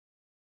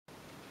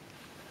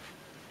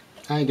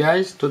Hi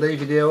guys, today's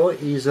video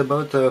is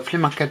about a flea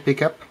market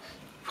pickup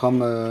from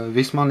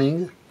this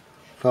morning.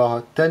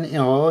 For 10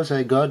 euros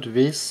I got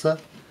this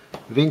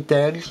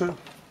vintage,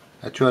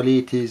 actually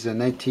it is a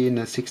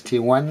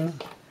 1961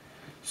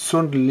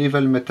 sound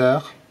level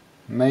meter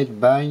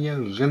made by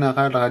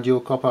General Radio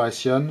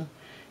Corporation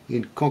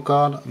in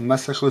Concord,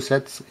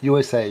 Massachusetts,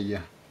 USA.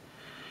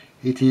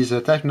 It is a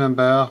type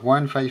number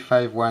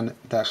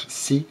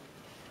 1551-C,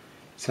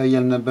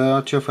 serial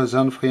number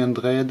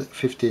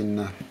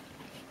 2315.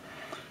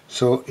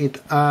 So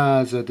it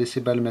has a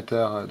decibel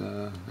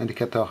meter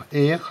indicator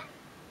here,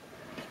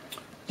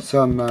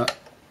 some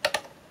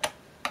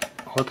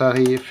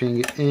rotary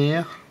thing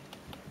here,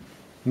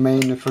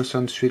 main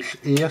function switch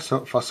here.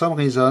 So for some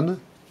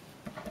reason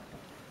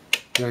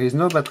there is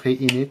no battery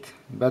in it,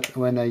 but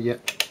when I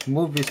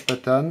move this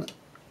button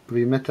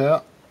the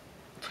meter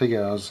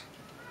triggers.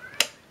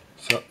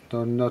 So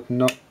do not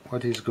know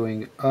what is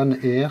going on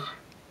here.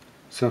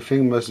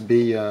 Something must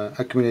be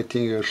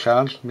accumulating a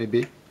charge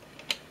maybe.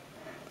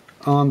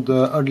 And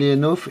oddly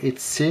enough, it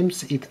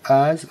seems it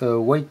has a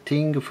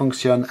waiting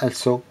function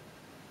also.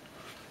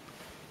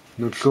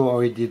 Not sure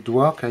how it did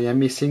work. I am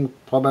missing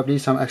probably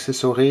some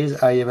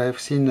accessories. I have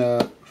seen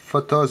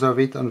photos of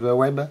it on the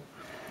web.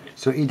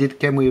 So it did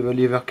come with a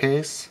lever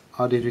case,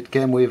 and it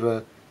came with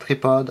a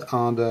tripod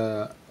and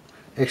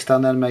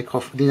external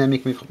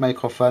dynamic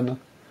microphone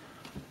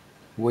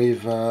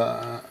with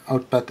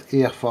output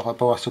here for a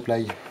power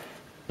supply.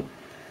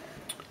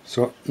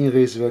 So here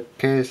is the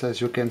case, as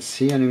you can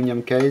see,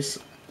 aluminum case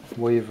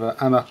with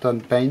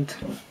Hamerton paint.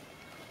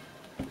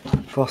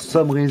 For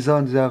some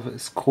reason they have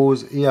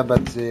screws here,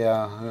 but they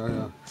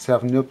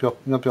serve no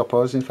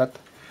purpose in fact.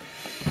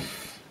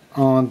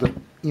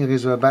 And here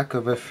is the back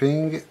of the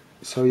thing.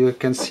 So you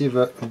can see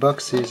the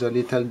box is a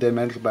little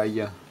damaged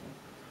by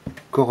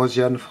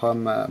corrosion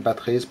from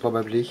batteries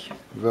probably.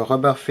 The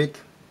rubber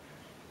feet,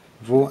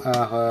 those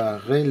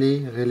are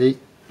really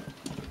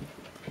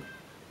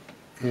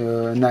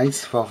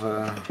nice for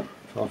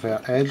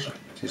their edge.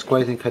 It's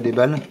quite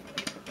incredible.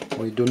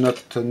 We do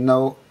not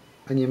know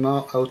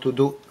anymore how to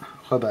do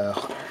rubber.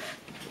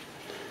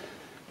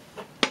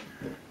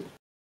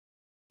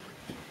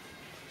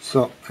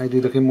 So I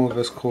did remove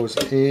the screws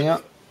here.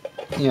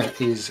 Here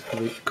is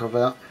the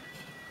cover.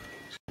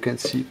 You can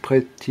see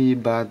pretty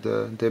bad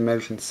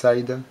damage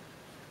inside.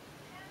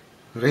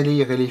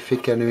 Really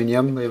thick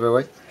aluminum by the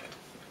way.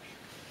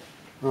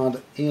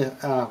 And here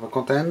are the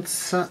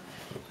contents.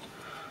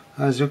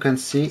 As you can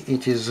see,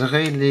 it is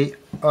really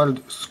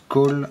old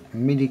school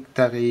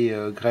military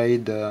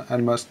grade,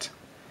 almost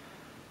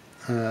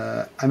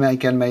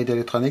American made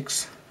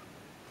electronics.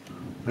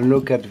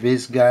 Look at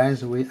this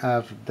guys, we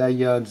have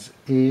diodes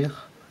here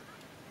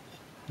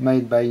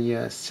made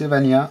by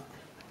Sylvania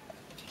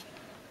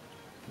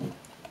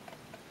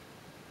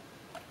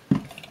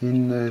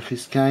in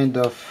this kind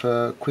of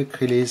quick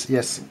release.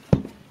 Yes,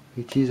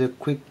 it is a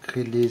quick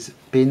release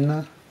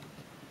pin,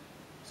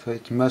 so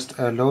it must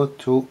allow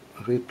to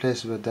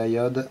replace the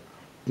diode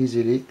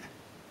easily.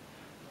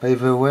 By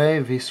the way,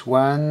 this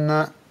one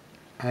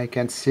I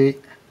can see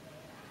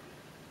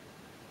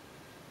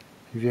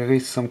there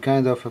is some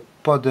kind of a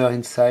powder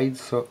inside,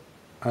 so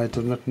I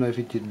do not know if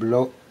it did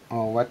blow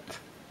or what.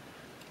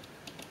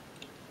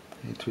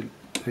 It will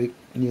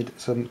need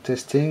some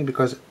testing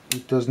because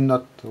it does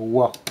not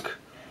work.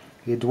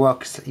 It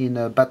works in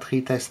a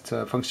battery test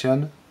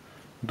function,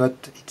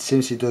 but it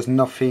seems it does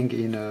nothing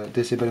in a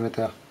decibel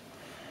meter.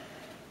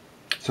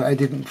 So I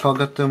didn't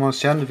forget to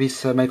mention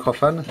this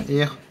microphone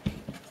here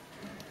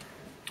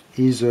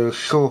is a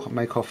Shure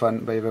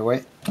microphone by the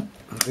way.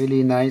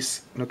 Really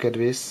nice, look at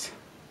this.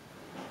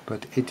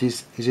 But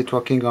is it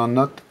working or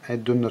not? I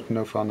do not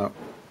know for now.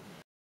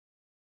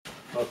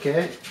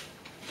 Okay.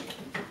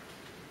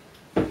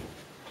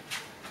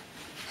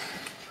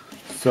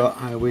 So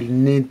I will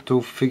need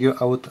to figure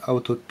out how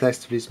to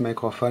test this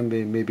microphone.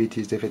 Maybe it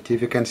is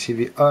defective. You can see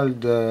the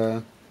old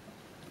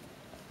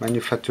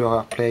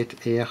manufacturer plate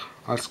here,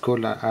 old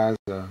school, as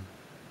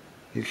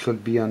it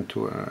should be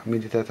onto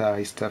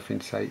military stuff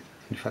inside,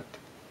 in fact.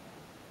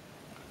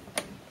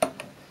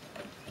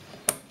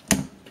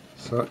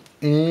 So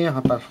here,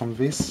 apart from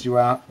this, you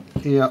are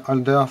here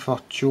holder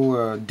for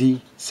two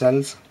D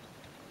cells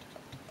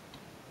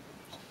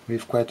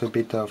with quite a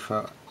bit of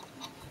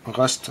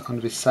rust on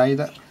this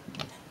side.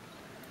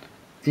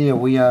 Here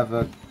we have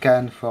a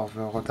can for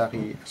the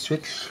rotary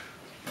switch.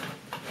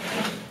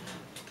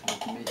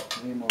 Let me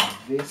remove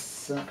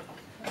this.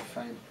 I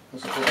find a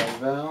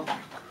screwdriver.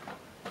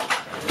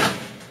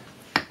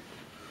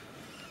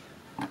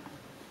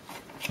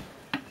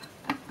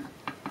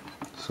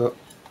 So,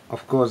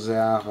 of course,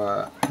 there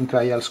are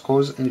imperial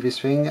screws in this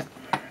thing.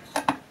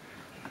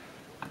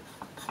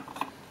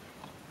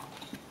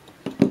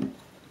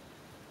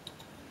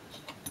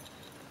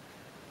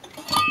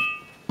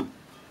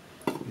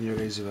 Here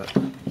is the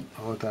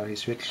rotary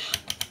switch.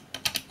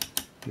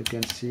 You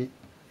can see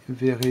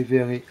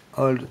very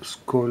old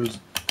school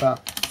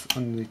parts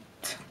on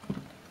it.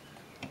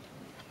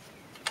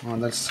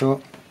 And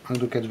also,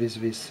 look at this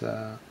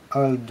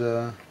old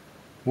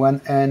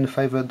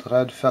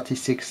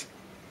 1N536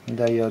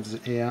 diodes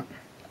here.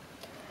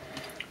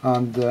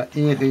 And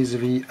here is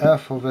the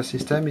earth of the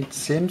system, it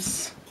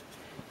seems,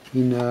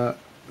 in a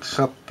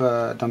shock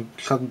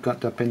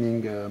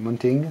dampening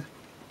mounting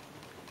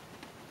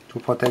to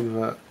protect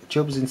the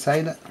tubes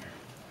inside.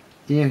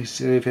 Here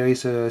there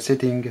is a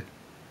setting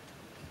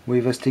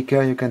with a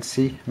sticker, you can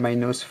see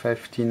minus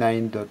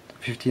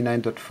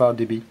 59.4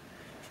 dB.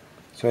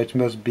 So it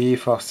must be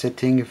for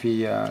setting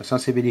the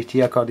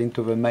sensibility according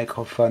to the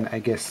microphone, I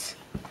guess.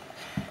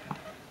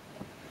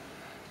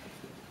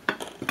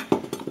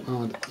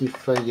 And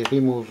if I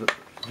remove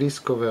this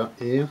cover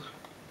here,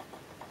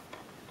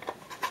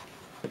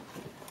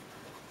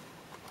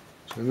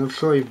 so I'm not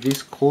sure if these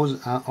screws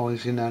are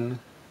original.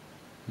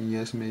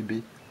 Yes,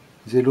 maybe.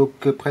 They look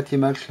pretty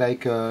much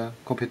like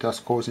computer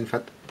screws, in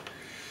fact.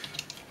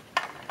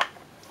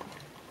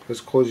 The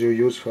screws you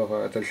use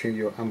for attaching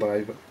your hard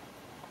drive.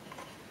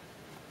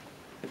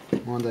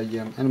 And I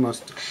am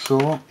almost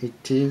sure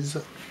it is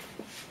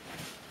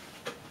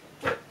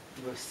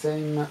the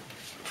same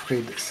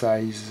thread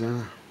size.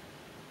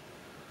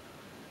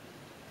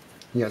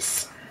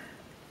 Yes,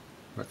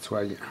 that's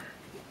why.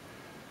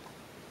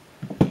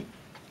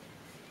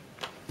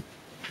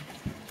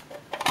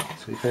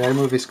 So if I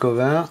remove this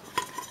cover,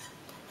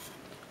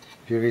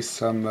 there is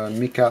some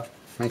mica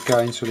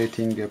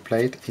insulating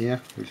plate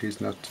here, which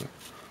is not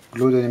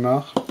glued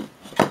anymore.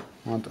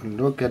 And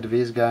look at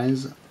these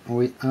guys,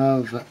 we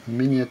have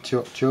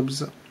miniature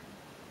tubes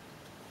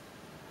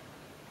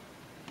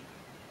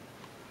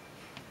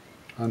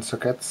and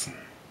sockets.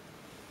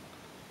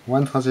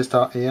 One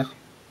transistor here,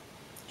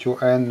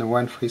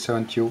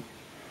 2N137Q,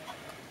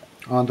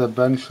 and a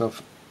bunch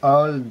of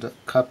old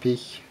crappy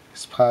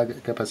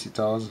Sprague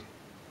capacitors,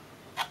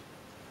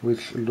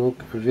 which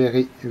look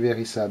very,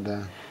 very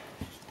sad.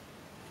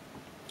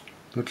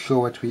 Not sure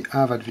what we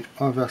have at the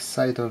other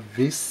side of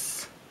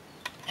this.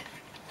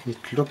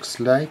 It looks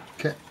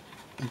like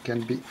it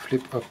can be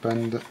flip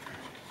opened.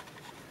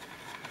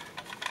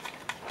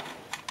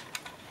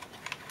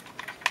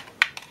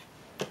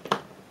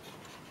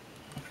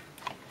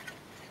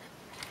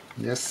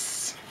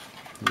 Yes,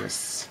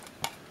 yes.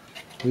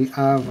 We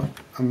have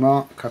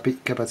more crappy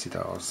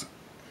capacitors.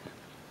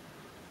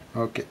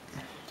 Okay.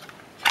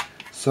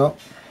 So,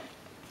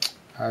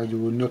 I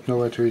do not know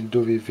what we'll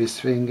do with this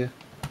thing.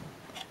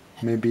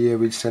 Maybe I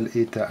will sell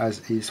it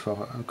as is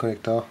for a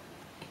collector.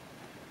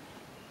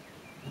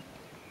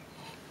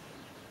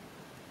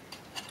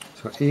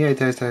 So here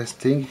it is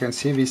interesting, you can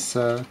see this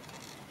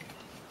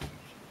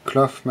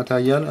cloth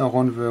material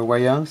around the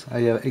wires.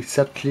 I have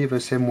exactly the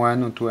same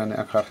one onto an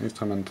aircraft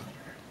instrument.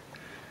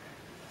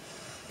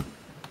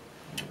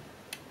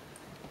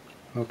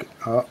 Okay,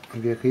 oh,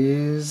 there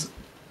is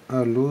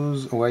a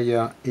loose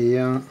wire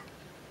here.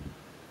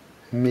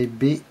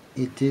 Maybe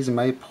it is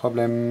my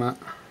problem.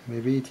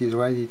 Maybe it is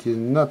why it is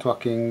not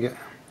working.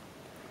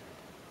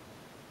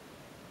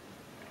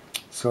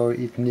 So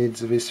it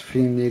needs, this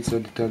thing needs a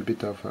little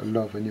bit of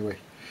love anyway,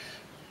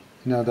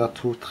 in order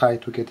to try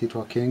to get it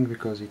working,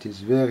 because it is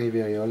very,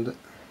 very old.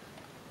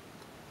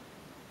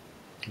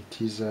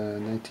 It is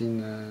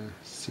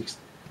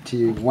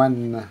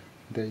 1961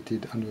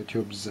 dated on the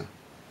tubes.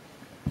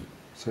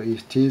 So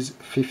it is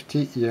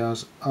 50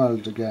 years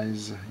old,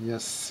 guys.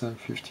 Yes,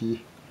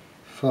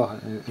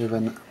 54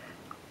 even.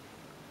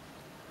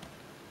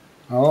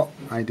 Oh,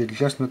 I did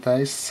just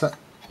notice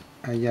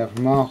I have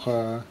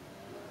more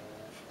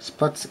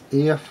spots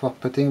here for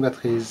putting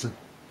batteries.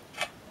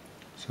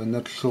 So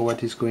not sure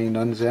what is going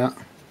on there.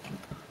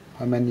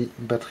 How many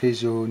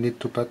batteries you need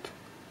to put?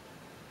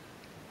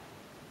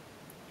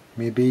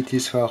 Maybe it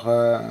is for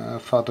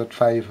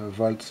 4.5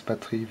 volts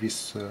battery,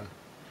 this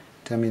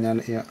terminal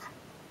here.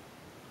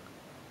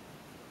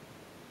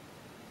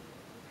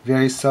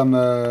 There is some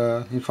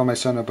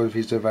information about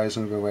this device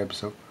on the web,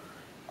 so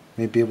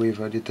maybe with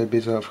a little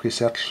bit of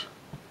research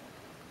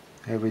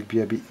I will be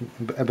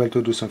able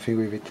to do something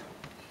with it.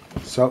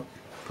 So,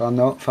 for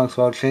now, thanks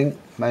for watching,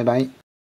 bye bye.